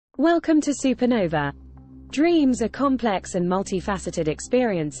Welcome to Supernova. Dreams are complex and multifaceted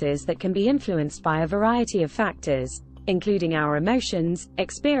experiences that can be influenced by a variety of factors, including our emotions,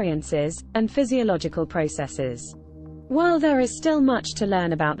 experiences, and physiological processes. While there is still much to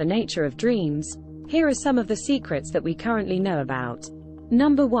learn about the nature of dreams, here are some of the secrets that we currently know about.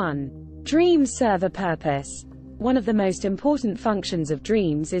 Number 1. Dreams serve a purpose. One of the most important functions of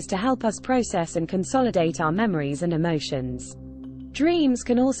dreams is to help us process and consolidate our memories and emotions. Dreams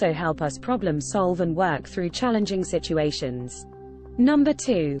can also help us problem solve and work through challenging situations. Number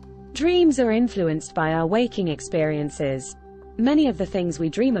 2. Dreams are influenced by our waking experiences. Many of the things we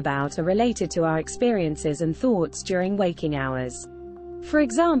dream about are related to our experiences and thoughts during waking hours. For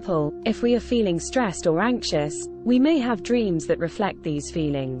example, if we are feeling stressed or anxious, we may have dreams that reflect these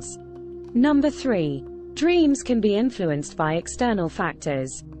feelings. Number 3. Dreams can be influenced by external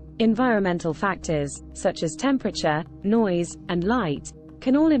factors. Environmental factors, such as temperature, noise, and light,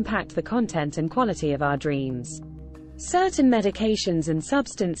 can all impact the content and quality of our dreams. Certain medications and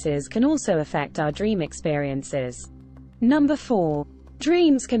substances can also affect our dream experiences. Number 4.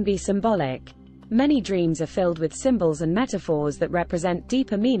 Dreams can be symbolic. Many dreams are filled with symbols and metaphors that represent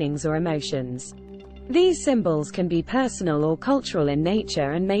deeper meanings or emotions. These symbols can be personal or cultural in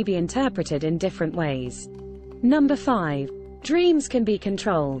nature and may be interpreted in different ways. Number 5. Dreams can be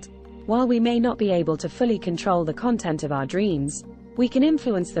controlled. While we may not be able to fully control the content of our dreams, we can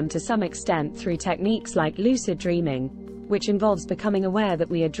influence them to some extent through techniques like lucid dreaming, which involves becoming aware that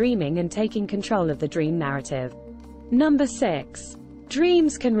we are dreaming and taking control of the dream narrative. Number 6.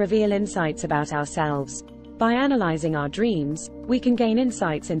 Dreams can reveal insights about ourselves. By analyzing our dreams, we can gain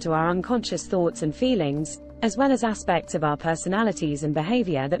insights into our unconscious thoughts and feelings, as well as aspects of our personalities and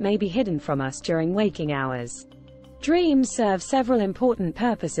behavior that may be hidden from us during waking hours. Dreams serve several important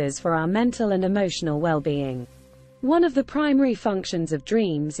purposes for our mental and emotional well-being. One of the primary functions of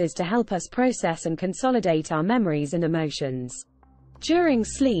dreams is to help us process and consolidate our memories and emotions. During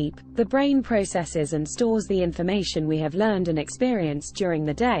sleep, the brain processes and stores the information we have learned and experienced during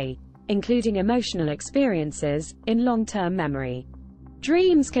the day, including emotional experiences, in long-term memory.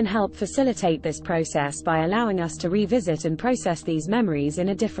 Dreams can help facilitate this process by allowing us to revisit and process these memories in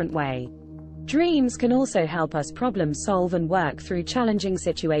a different way. Dreams can also help us problem solve and work through challenging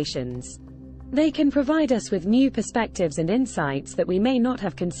situations. They can provide us with new perspectives and insights that we may not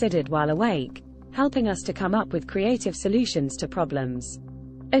have considered while awake, helping us to come up with creative solutions to problems.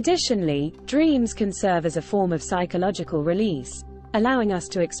 Additionally, dreams can serve as a form of psychological release, allowing us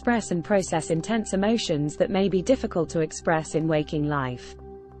to express and process intense emotions that may be difficult to express in waking life.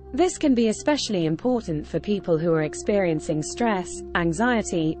 This can be especially important for people who are experiencing stress,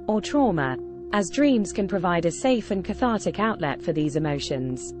 anxiety, or trauma, as dreams can provide a safe and cathartic outlet for these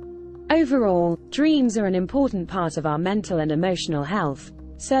emotions. Overall, dreams are an important part of our mental and emotional health,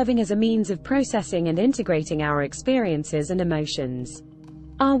 serving as a means of processing and integrating our experiences and emotions.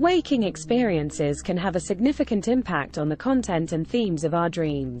 Our waking experiences can have a significant impact on the content and themes of our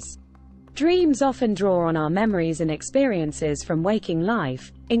dreams. Dreams often draw on our memories and experiences from waking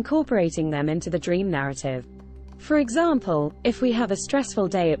life, incorporating them into the dream narrative. For example, if we have a stressful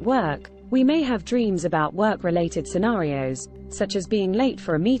day at work, we may have dreams about work-related scenarios, such as being late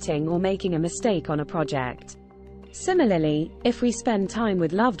for a meeting or making a mistake on a project. Similarly, if we spend time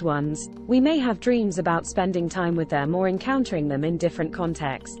with loved ones, we may have dreams about spending time with them or encountering them in different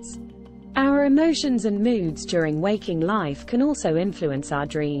contexts. Our emotions and moods during waking life can also influence our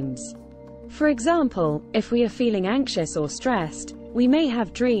dreams. For example, if we are feeling anxious or stressed, we may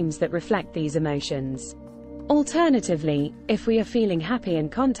have dreams that reflect these emotions. Alternatively, if we are feeling happy and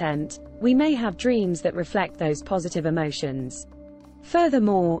content, we may have dreams that reflect those positive emotions.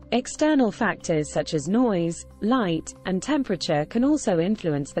 Furthermore, external factors such as noise, light, and temperature can also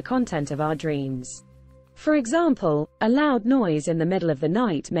influence the content of our dreams. For example, a loud noise in the middle of the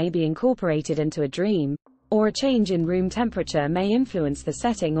night may be incorporated into a dream, or a change in room temperature may influence the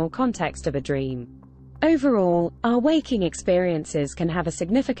setting or context of a dream. Overall, our waking experiences can have a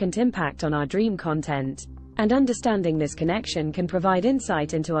significant impact on our dream content, and understanding this connection can provide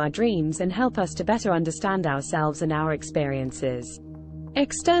insight into our dreams and help us to better understand ourselves and our experiences.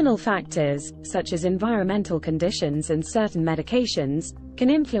 External factors, such as environmental conditions and certain medications, can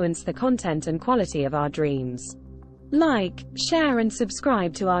influence the content and quality of our dreams. Like, share and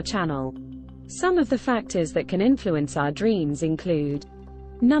subscribe to our channel. Some of the factors that can influence our dreams include: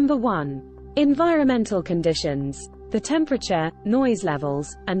 Number 1. Environmental conditions. The temperature, noise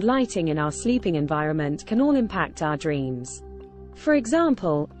levels, and lighting in our sleeping environment can all impact our dreams. For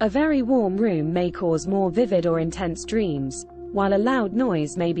example, a very warm room may cause more vivid or intense dreams, while a loud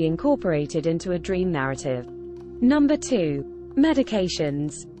noise may be incorporated into a dream narrative. Number 2.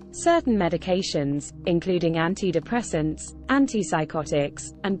 Medications. Certain medications, including antidepressants,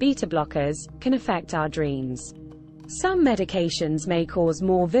 antipsychotics, and beta blockers, can affect our dreams. Some medications may cause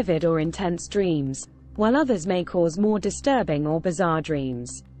more vivid or intense dreams, while others may cause more disturbing or bizarre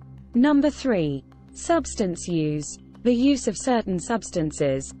dreams. Number 3. Substance use. The use of certain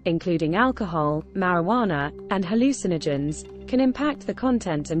substances, including alcohol, marijuana, and hallucinogens, can impact the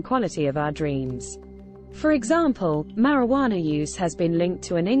content and quality of our dreams. For example, marijuana use has been linked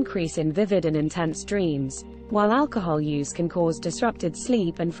to an increase in vivid and intense dreams, while alcohol use can cause disrupted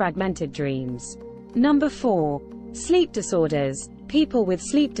sleep and fragmented dreams. Number 4. Sleep disorders. People with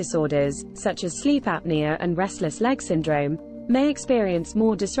sleep disorders, such as sleep apnea and restless leg syndrome, may experience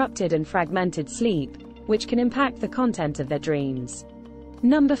more disrupted and fragmented sleep, which can impact the content of their dreams.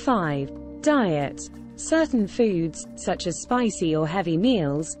 Number 5. Diet. Certain foods, such as spicy or heavy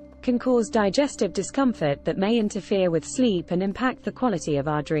meals, can cause digestive discomfort that may interfere with sleep and impact the quality of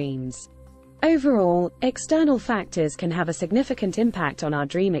our dreams. Overall, external factors can have a significant impact on our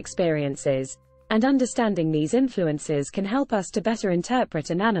dream experiences, and understanding these influences can help us to better interpret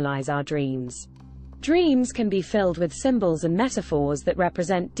and analyze our dreams. Dreams can be filled with symbols and metaphors that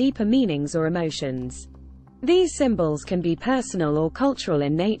represent deeper meanings or emotions. These symbols can be personal or cultural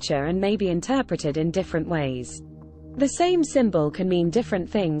in nature and may be interpreted in different ways. The same symbol can mean different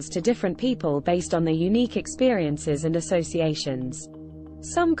things to different people based on their unique experiences and associations.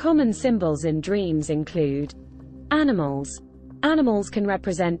 Some common symbols in dreams include animals. Animals can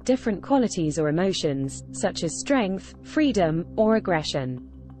represent different qualities or emotions, such as strength, freedom, or aggression.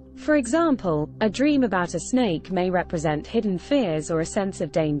 For example, a dream about a snake may represent hidden fears or a sense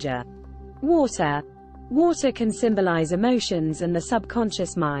of danger. Water. Water can symbolize emotions and the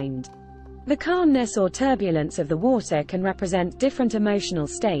subconscious mind. The calmness or turbulence of the water can represent different emotional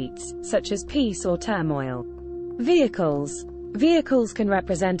states, such as peace or turmoil. Vehicles. Vehicles can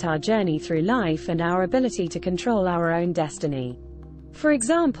represent our journey through life and our ability to control our own destiny. For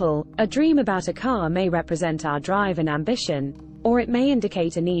example, a dream about a car may represent our drive and ambition, or it may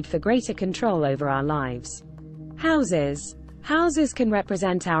indicate a need for greater control over our lives. Houses. Houses can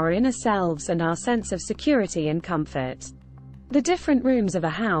represent our inner selves and our sense of security and comfort. The different rooms of a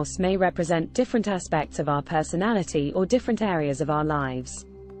house may represent different aspects of our personality or different areas of our lives.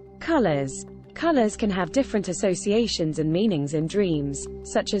 Colors. Colors can have different associations and meanings in dreams,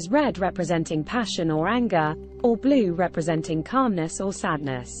 such as red representing passion or anger, or blue representing calmness or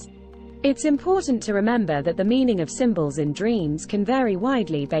sadness. It's important to remember that the meaning of symbols in dreams can vary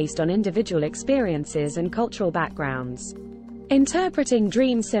widely based on individual experiences and cultural backgrounds. Interpreting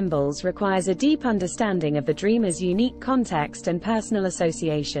dream symbols requires a deep understanding of the dreamer's unique context and personal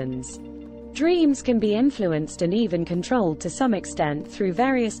associations. Dreams can be influenced and even controlled to some extent through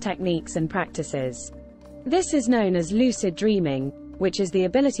various techniques and practices. This is known as lucid dreaming, which is the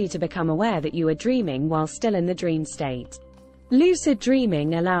ability to become aware that you are dreaming while still in the dream state. Lucid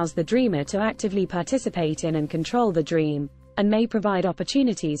dreaming allows the dreamer to actively participate in and control the dream, and may provide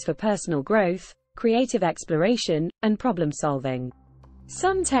opportunities for personal growth, creative exploration, and problem solving.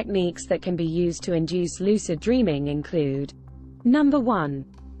 Some techniques that can be used to induce lucid dreaming include: Number 1.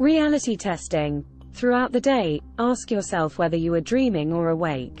 Reality testing. Throughout the day, ask yourself whether you are dreaming or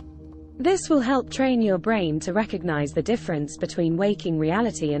awake. This will help train your brain to recognize the difference between waking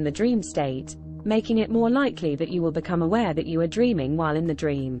reality and the dream state, making it more likely that you will become aware that you are dreaming while in the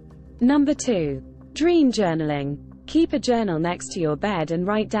dream. Number 2. Dream journaling. Keep a journal next to your bed and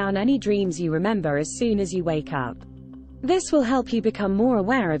write down any dreams you remember as soon as you wake up. This will help you become more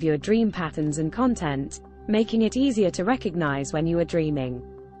aware of your dream patterns and content, making it easier to recognize when you are dreaming.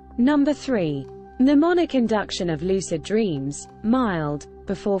 Number 3. Mnemonic induction of lucid dreams. Mild.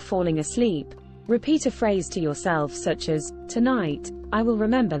 Before falling asleep, repeat a phrase to yourself such as, "Tonight, I will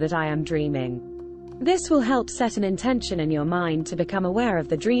remember that I am dreaming." This will help set an intention in your mind to become aware of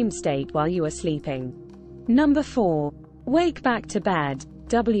the dream state while you are sleeping. Number 4. Wake back to bed.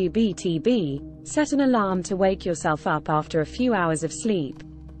 WBTB. Set an alarm to wake yourself up after a few hours of sleep,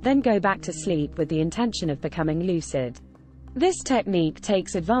 then go back to sleep with the intention of becoming lucid. This technique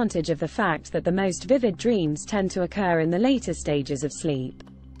takes advantage of the fact that the most vivid dreams tend to occur in the later stages of sleep.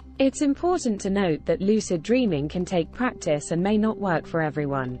 It's important to note that lucid dreaming can take practice and may not work for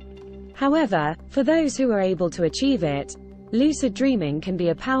everyone. However, for those who are able to achieve it, lucid dreaming can be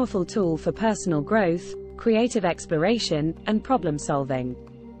a powerful tool for personal growth, creative exploration, and problem solving.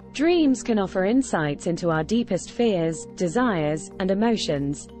 Dreams can offer insights into our deepest fears, desires, and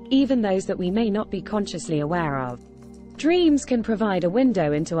emotions, even those that we may not be consciously aware of. Dreams can provide a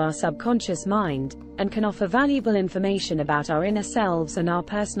window into our subconscious mind, and can offer valuable information about our inner selves and our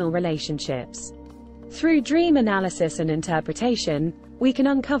personal relationships. Through dream analysis and interpretation, we can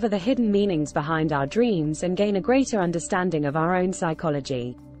uncover the hidden meanings behind our dreams and gain a greater understanding of our own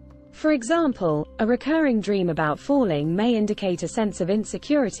psychology. For example, a recurring dream about falling may indicate a sense of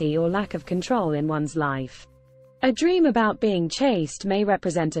insecurity or lack of control in one's life. A dream about being chased may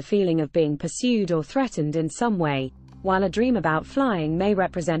represent a feeling of being pursued or threatened in some way, while a dream about flying may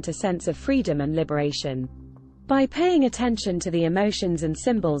represent a sense of freedom and liberation. By paying attention to the emotions and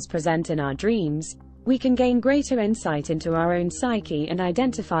symbols present in our dreams, we can gain greater insight into our own psyche and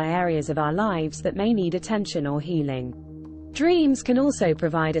identify areas of our lives that may need attention or healing. Dreams can also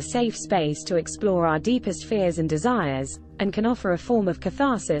provide a safe space to explore our deepest fears and desires, and can offer a form of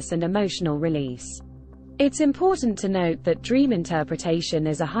catharsis and emotional release. It's important to note that dream interpretation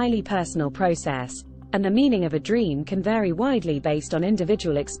is a highly personal process, and the meaning of a dream can vary widely based on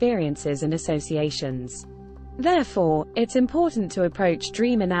individual experiences and associations. Therefore, it's important to approach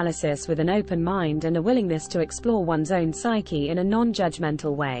dream analysis with an open mind and a willingness to explore one's own psyche in a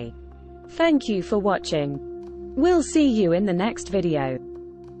non-judgmental way. Thank you for watching. We'll see you in the next video.